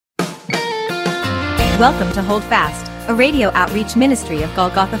Welcome to Hold Fast, a radio outreach ministry of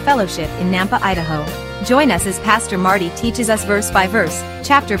Golgotha Fellowship in Nampa, Idaho. Join us as Pastor Marty teaches us verse by verse,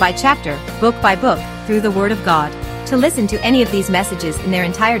 chapter by chapter, book by book, through the Word of God. To listen to any of these messages in their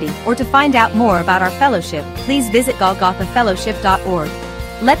entirety or to find out more about our fellowship, please visit golgothafellowship.org.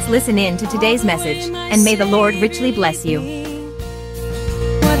 Let's listen in to today's message, and may the Lord richly bless you.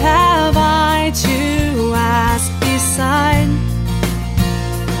 What have I to ask beside?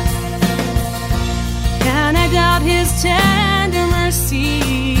 Can I doubt His tender mercy,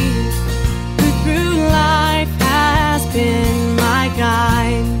 who through life has been my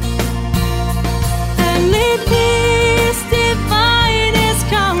guide? And may peace divine His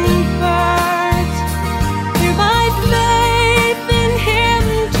comfort, through my faith in Him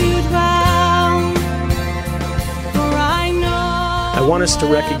to dwell. For I know. I want us to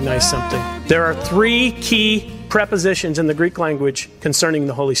recognize something. There are three key prepositions in the Greek language concerning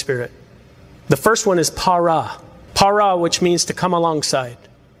the Holy Spirit. The first one is para. Para, which means to come alongside.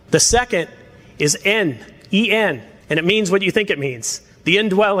 The second is en, E-N, and it means what you think it means. The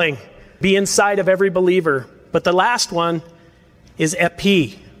indwelling, be inside of every believer. But the last one is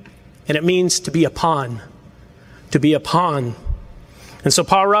epi, and it means to be upon. To be upon. And so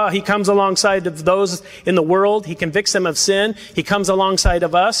para, He comes alongside of those in the world. He convicts them of sin. He comes alongside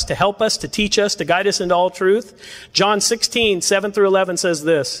of us to help us, to teach us, to guide us into all truth. John 16, 7 through 11 says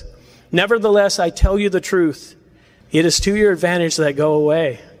this: "Nevertheless, I tell you the truth. It is to your advantage that I go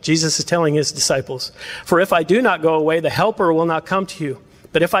away." Jesus is telling His disciples. "For if I do not go away, the Helper will not come to you.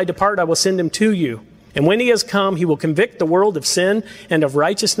 But if I depart, I will send Him to you. And when He has come, He will convict the world of sin and of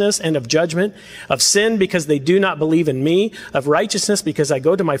righteousness and of judgment. Of sin, because they do not believe in me. Of righteousness, because I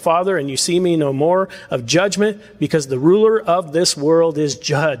go to my Father and you see me no more. Of judgment, because the ruler of this world is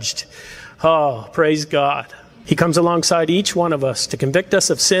judged." Oh, praise God. He comes alongside each one of us to convict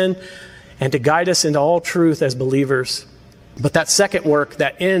us of sin and to guide us into all truth as believers. But that second work,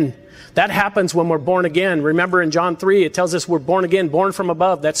 that happens when we're born again. Remember in John 3, it tells us we're born again, born from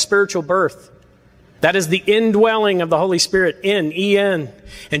above. That's spiritual birth. That is the indwelling of the Holy Spirit, E-N.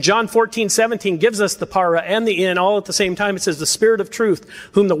 And John 14, 17 gives us the para and the in all at the same time. It says, "The Spirit of truth,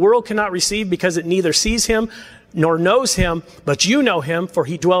 whom the world cannot receive because it neither sees Him nor knows Him, but you know Him, for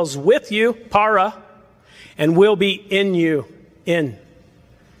He dwells with you," para, "and will be in you," in.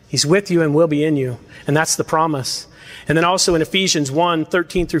 He's with you and will be in you. And that's the promise. And then also in Ephesians 1,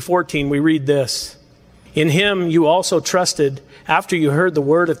 13 through 14, we read this: "In Him you also trusted, after you heard the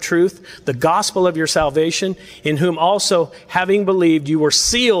word of truth, the gospel of your salvation, in whom also, having believed, you were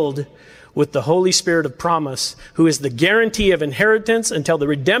sealed with the Holy Spirit of promise, who is the guarantee of inheritance until the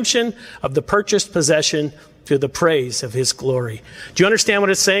redemption of the purchased possession, to the praise of His glory." Do you understand what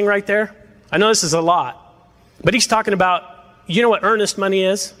it's saying right there? I know this is a lot. But He's talking about, you know what earnest money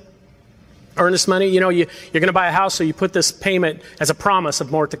is? Earnest money, you're going to buy a house, so you put this payment as a promise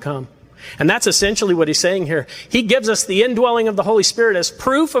of more to come. And that's essentially what He's saying here. He gives us the indwelling of the Holy Spirit as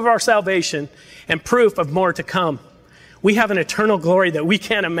proof of our salvation and proof of more to come. We have an eternal glory that we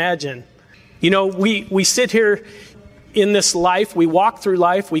can't imagine. We sit here in this life, we walk through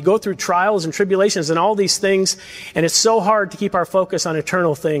life, we go through trials and tribulations and all these things, and it's so hard to keep our focus on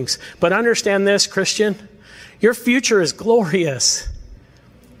eternal things. But understand this, Christian, your future is glorious.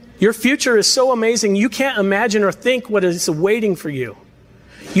 Your future is so amazing, you can't imagine or think what is awaiting for you.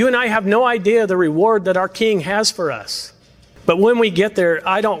 You and I have no idea the reward that our King has for us. But when we get there,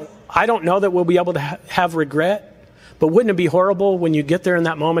 I don't know that we'll be able to have regret. But wouldn't it be horrible when you get there in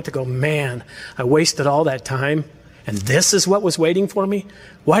that moment to go, "Man, I wasted all that time, and this is what was waiting for me?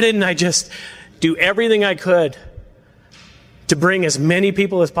 Why didn't I just do everything I could to bring as many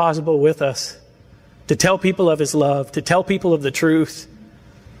people as possible with us, to tell people of His love, to tell people of the truth?"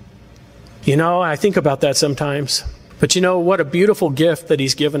 I think about that sometimes. But what a beautiful gift that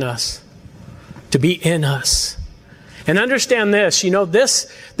He's given us, to be in us. And understand this,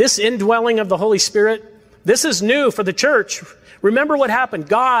 this indwelling of the Holy Spirit, this is new for the church. Remember what happened.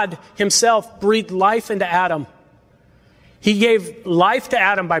 God Himself breathed life into Adam. He gave life to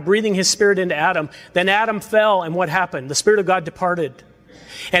Adam by breathing His Spirit into Adam. Then Adam fell, and what happened? The Spirit of God departed.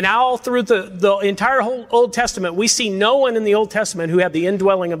 And all through the entire whole Old Testament, we see no one in the Old Testament who had the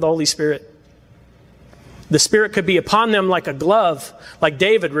indwelling of the Holy Spirit. The Spirit could be upon them like a glove, like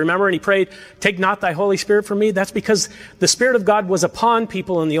David. Remember, and he prayed, "Take not thy Holy Spirit from me." That's because the Spirit of God was upon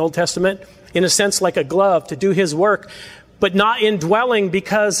people in the Old Testament, in a sense like a glove, to do His work, but not indwelling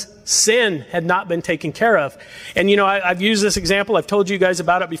because sin had not been taken care of. And I've used this example. I've told you guys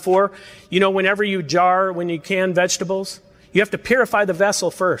about it before. Whenever you when you can vegetables, you have to purify the vessel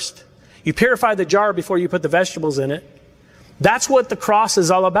first. You purify the jar before you put the vegetables in it. That's what the cross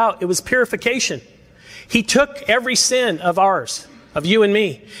is all about. It was purification. He took every sin of ours, of you and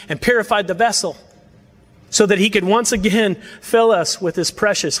me, and purified the vessel so that he could once again fill us with his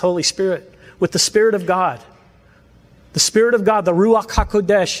precious Holy Spirit, with the Spirit of God. The Spirit of God, the Ruach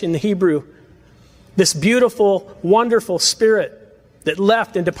HaKodesh in the Hebrew, this beautiful, wonderful Spirit that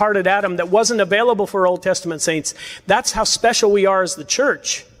left and departed Adam, that wasn't available for Old Testament saints. That's how special we are as the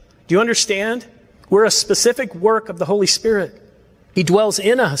church. Do you understand? We're a specific work of the Holy Spirit. He dwells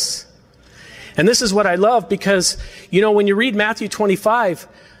in us. And this is what I love, because, when you read Matthew 25,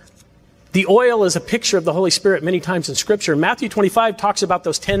 the oil is a picture of the Holy Spirit many times in Scripture. Matthew 25 talks about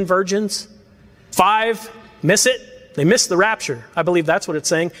those 10 virgins. 5 miss it. They miss the rapture. I believe that's what it's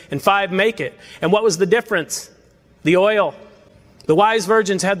saying. And 5 make it. And what was the difference? The oil. The wise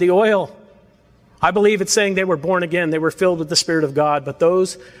virgins had the oil. I believe it's saying they were born again. They were filled with the Spirit of God. But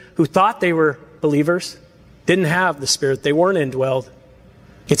those who thought they were believers didn't have the Spirit. They weren't indwelled.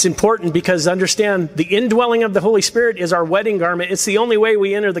 It's important because understand, the indwelling of the Holy Spirit is our wedding garment. It's the only way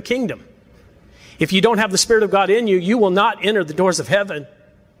we enter the kingdom. If you don't have the Spirit of God in you, you will not enter the doors of heaven.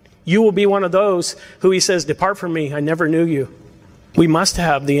 You will be one of those who he says, "Depart from me, I never knew you." We must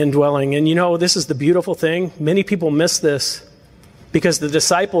have the indwelling. And this is the beautiful thing. Many people miss this because the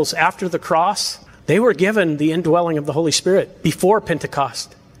disciples, after the cross, they were given the indwelling of the Holy Spirit before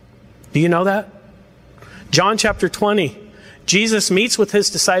Pentecost. Do you know that? John chapter 20, Jesus meets with his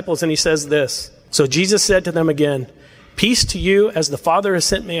disciples and he says this. So Jesus said to them again, "Peace to you, as the Father has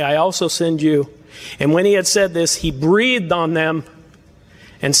sent me, I also send you." And when he had said this, he breathed on them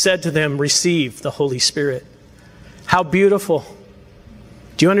and said to them, "Receive the Holy Spirit." How beautiful.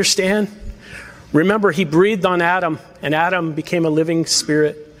 Do you understand? Remember, he breathed on Adam, and Adam became a living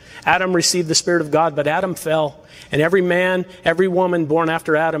spirit. Adam received the Spirit of God, but Adam fell. And every man, every woman born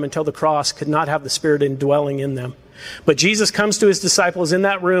after Adam until the cross could not have the Spirit indwelling in them. But Jesus comes to his disciples in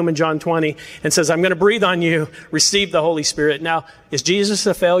that room in John 20 and says, "I'm going to breathe on you. Receive the Holy Spirit." Now, is Jesus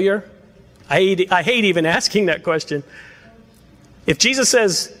a failure? I hate even asking that question. If Jesus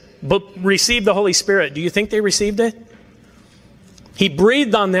says, "Receive the Holy Spirit," do you think they received it? He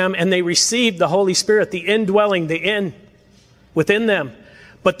breathed on them and they received the Holy Spirit, the indwelling, within them.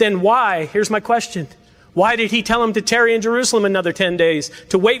 But then why? Here's my question. Why did he tell them to tarry in Jerusalem another 10 days,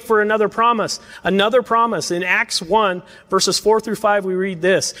 to wait for another promise? Another promise. In Acts 1, verses 4 through 5, we read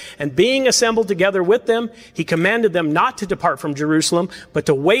this. "And being assembled together with them, he commanded them not to depart from Jerusalem, but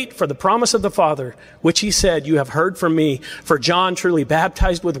to wait for the promise of the Father, which he said, 'You have heard from me. For John truly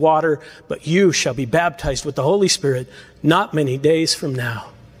baptized with water, but you shall be baptized with the Holy Spirit not many days from now.'"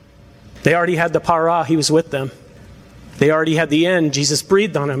 They already had the parah. He was with them. They already had the end. Jesus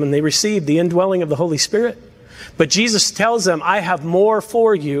breathed on them and they received the indwelling of the Holy Spirit. But Jesus tells them, "I have more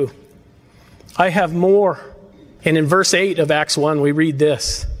for you. I have more." And in verse 8 of Acts 1, we read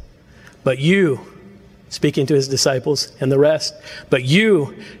this. "But you," speaking to his disciples and the rest, "but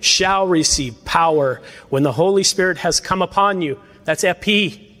you shall receive power when the Holy Spirit has come upon you." That's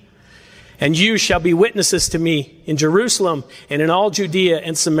epi. "And you shall be witnesses to me in Jerusalem and in all Judea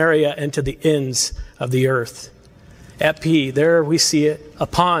and Samaria and to the ends of the earth." Epi, there we see it.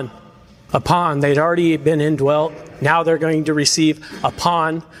 Upon. They'd already been indwelt. Now they're going to receive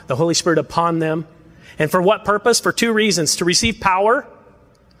upon, the Holy Spirit upon them. And for what purpose? For 2 reasons. To receive power,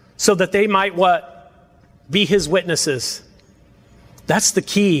 so that they might what? Be his witnesses. That's the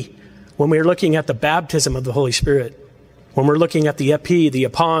key when we're looking at the baptism of the Holy Spirit. When we're looking at the epi, the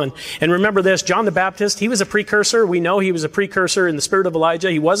upon. And remember this, John the Baptist, he was a precursor. We know he was a precursor in the spirit of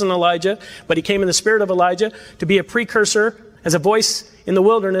Elijah. He wasn't Elijah, but he came in the spirit of Elijah to be a precursor as a voice in the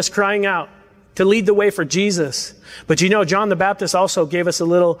wilderness crying out to lead the way for Jesus. But John the Baptist also gave us a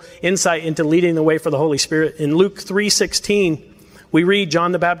little insight into leading the way for the Holy Spirit. In Luke 3:16, we read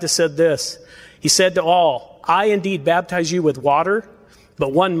John the Baptist said this. He said to all, "I indeed baptize you with water,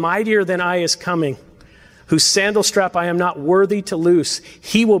 but one mightier than I is coming, whose sandal strap I am not worthy to loose.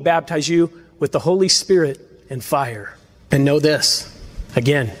 He will baptize you with the Holy Spirit and fire." And know this,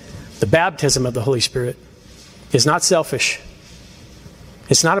 again, the baptism of the Holy Spirit is not selfish.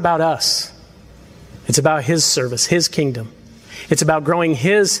 It's not about us. It's about his service, his kingdom. It's about growing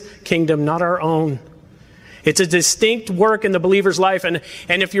his kingdom, not our own. It's a distinct work in the believer's life. And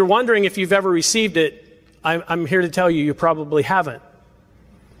if you're wondering if you've ever received it, I'm here to tell you, you probably haven't.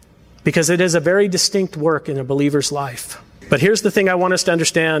 Because it is a very distinct work in a believer's life. But here's the thing I want us to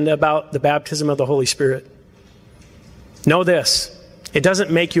understand about the baptism of the Holy Spirit. Know this. It doesn't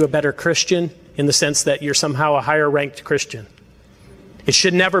make you a better Christian in the sense that you're somehow a higher ranked Christian. It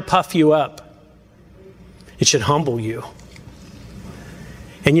should never puff you up. It should humble you.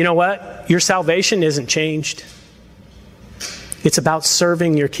 And you know what? Your salvation isn't changed. It's about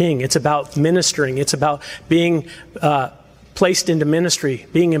serving your King. It's about ministering. It's about being placed into ministry,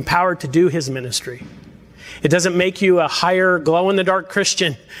 being empowered to do his ministry. It doesn't make you a higher glow-in-the-dark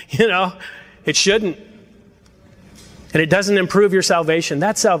Christian, It shouldn't. And it doesn't improve your salvation.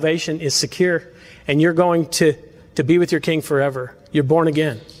 That salvation is secure, and you're going to be with your King forever. You're born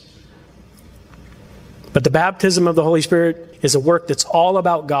again. But the baptism of the Holy Spirit is a work that's all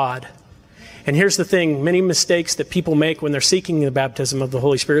about God. And here's the thing, many mistakes that people make when they're seeking the baptism of the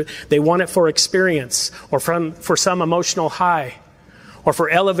Holy Spirit, they want it for experience or for some emotional high or for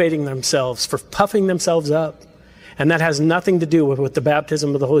elevating themselves, for puffing themselves up. And that has nothing to do with what the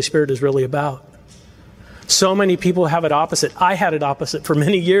baptism of the Holy Spirit is really about. So many people have it opposite. I had it opposite for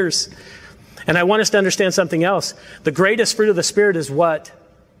many years. And I want us to understand something else. The greatest fruit of the Spirit is what?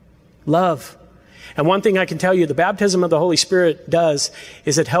 Love. And one thing I can tell you, the baptism of the Holy Spirit does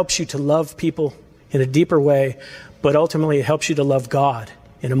is it helps you to love people in a deeper way, but ultimately it helps you to love God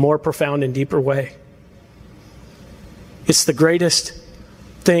in a more profound and deeper way. It's the greatest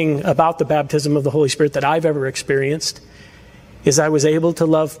thing about the baptism of the Holy Spirit that I've ever experienced is I was able to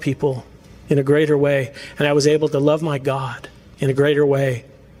love people in a greater way, and I was able to love my God in a greater way,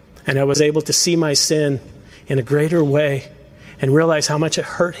 and I was able to see my sin in a greater way and realize how much it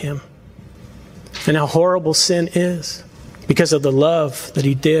hurt him. And how horrible sin is because of the love that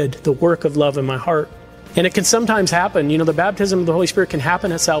he did, the work of love in my heart. And it can sometimes happen. The baptism of the Holy Spirit can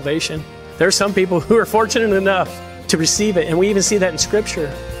happen at salvation. There are some people who are fortunate enough to receive it, and we even see that in Scripture.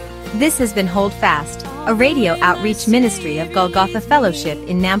 This has been Hold Fast, a radio outreach ministry of Golgotha Fellowship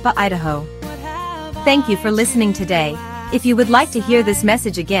in Nampa, Idaho. Thank you for listening today. If you would like to hear this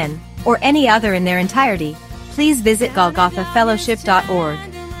message again, or any other in their entirety, please visit golgothafellowship.org.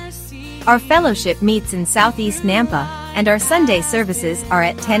 Our fellowship meets in Southeast Nampa, and our Sunday services are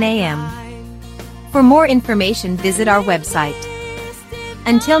at 10 a.m. For more information, visit our website.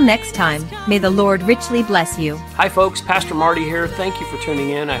 Until next time, may the Lord richly bless you. Hi folks, Pastor Marty here. Thank you for tuning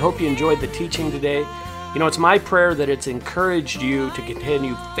in. I hope you enjoyed the teaching today. It's my prayer that it's encouraged you to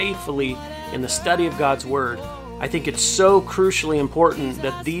continue faithfully in the study of God's Word. I think it's so crucially important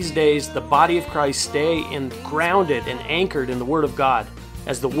that these days the body of Christ stay grounded and anchored in the Word of God.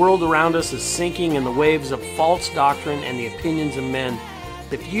 As the world around us is sinking in the waves of false doctrine and the opinions of men,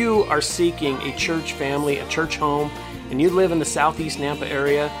 if you are seeking a church family, a church home, and you live in the Southeast Nampa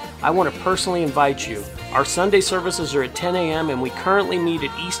area, I want to personally invite you. Our Sunday services are at 10 a.m. and we currently meet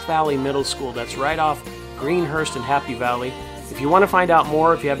at East Valley Middle School. That's right off Greenhurst and Happy Valley. If you want to find out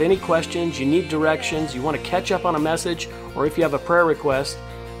more, if you have any questions, you need directions, you want to catch up on a message, or if you have a prayer request,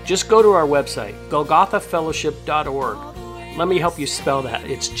 just go to our website, golgothafellowship.org. Let me help you spell that.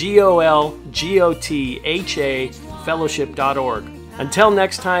 It's GOLGOTHA fellowship.org. Until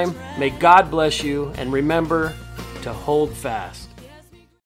next time, may God bless you, and remember to hold fast.